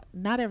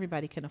 Not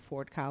everybody can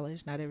afford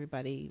college. Not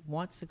everybody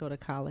wants to go to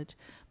college.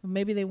 But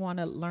maybe they want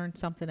to learn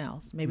something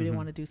else. Maybe they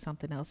want to do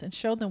something else, and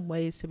show them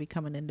ways to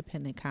become an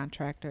independent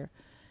contractor.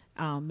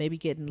 Maybe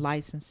getting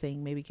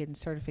licensing, maybe getting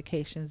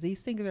certifications.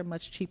 These things are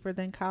much cheaper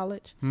than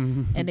college,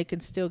 and they can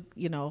still,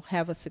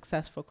 have a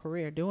successful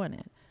career doing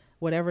it,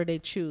 whatever they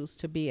choose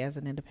to be as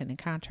an independent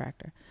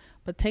contractor.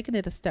 But taking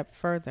it a step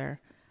further,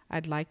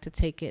 I'd like to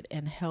take it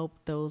and help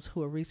those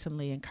who are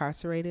recently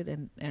incarcerated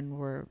and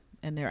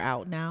they're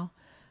out now,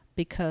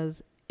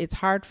 because it's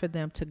hard for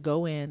them to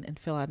go in and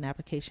fill out an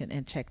application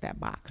and check that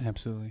box.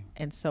 Absolutely.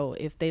 And so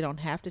if they don't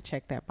have to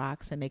check that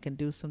box, and they can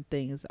do some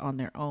things on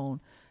their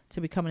own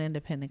to become an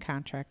independent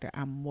contractor,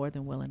 I'm more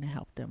than willing to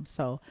help them.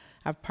 So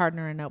I'm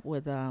partnering up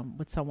with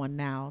someone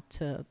now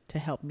to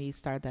help me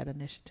start that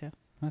initiative.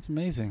 That's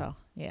amazing. So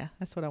yeah,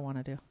 that's what I want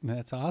to do.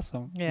 That's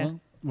awesome. Yeah.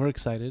 Well, we're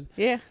excited.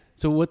 Yeah.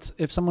 So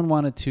if someone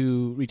wanted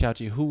to reach out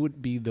to you, who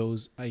would be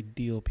those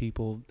ideal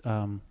people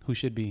who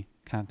should be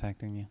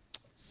contacting you?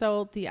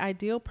 So the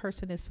ideal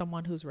person is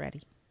someone who's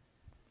ready.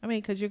 I mean,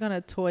 because you're going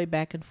to toy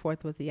back and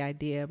forth with the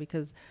idea,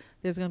 because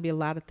there's going to be a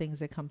lot of things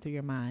that come through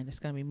your mind. It's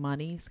going to be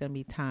money. It's going to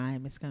be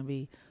time. It's going to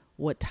be,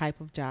 what type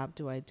of job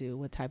do I do?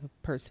 What type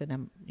of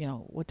person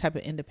what type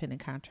of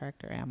independent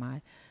contractor am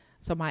I?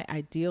 So my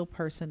ideal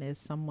person is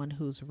someone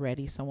who's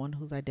ready, someone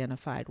who's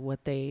identified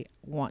what they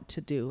want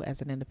to do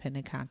as an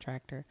independent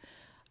contractor,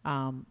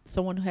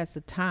 someone who has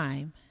the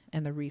time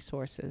and the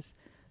resources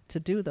to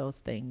do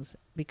those things,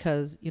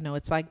 because,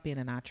 it's like being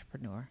an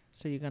entrepreneur.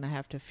 So you're going to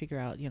have to figure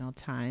out,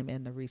 time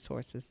and the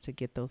resources to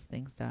get those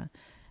things done.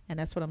 And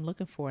that's what I'm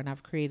looking for. And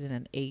I've created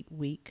an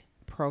 8-week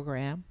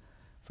program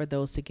for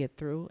those to get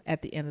through.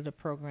 At the end of the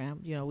program,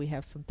 you know, we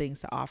have some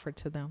things to offer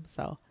to them.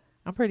 So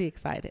I'm pretty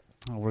excited.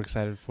 Oh, we're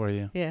excited for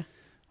you. Yeah.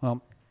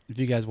 Well, if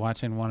you guys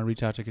watching want to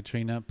reach out to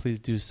Katrina, please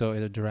do so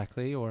either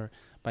directly or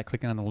by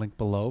clicking on the link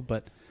below.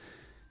 But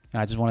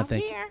I just want to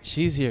thank you.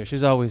 She's here.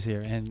 She's always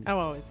here. And I'm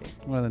always here.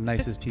 One of the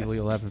nicest people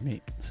you'll ever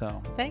meet.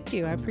 So thank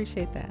you. I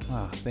appreciate that.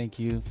 Thank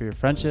you for your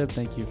friendship.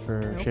 Thank you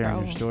for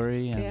sharing your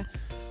story. And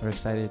we're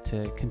excited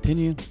to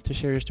continue to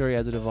share your story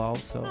as it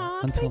evolves. So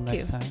until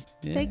next time.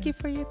 Yeah. Thank you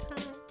for your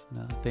time.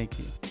 No, thank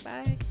you.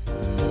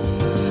 Bye.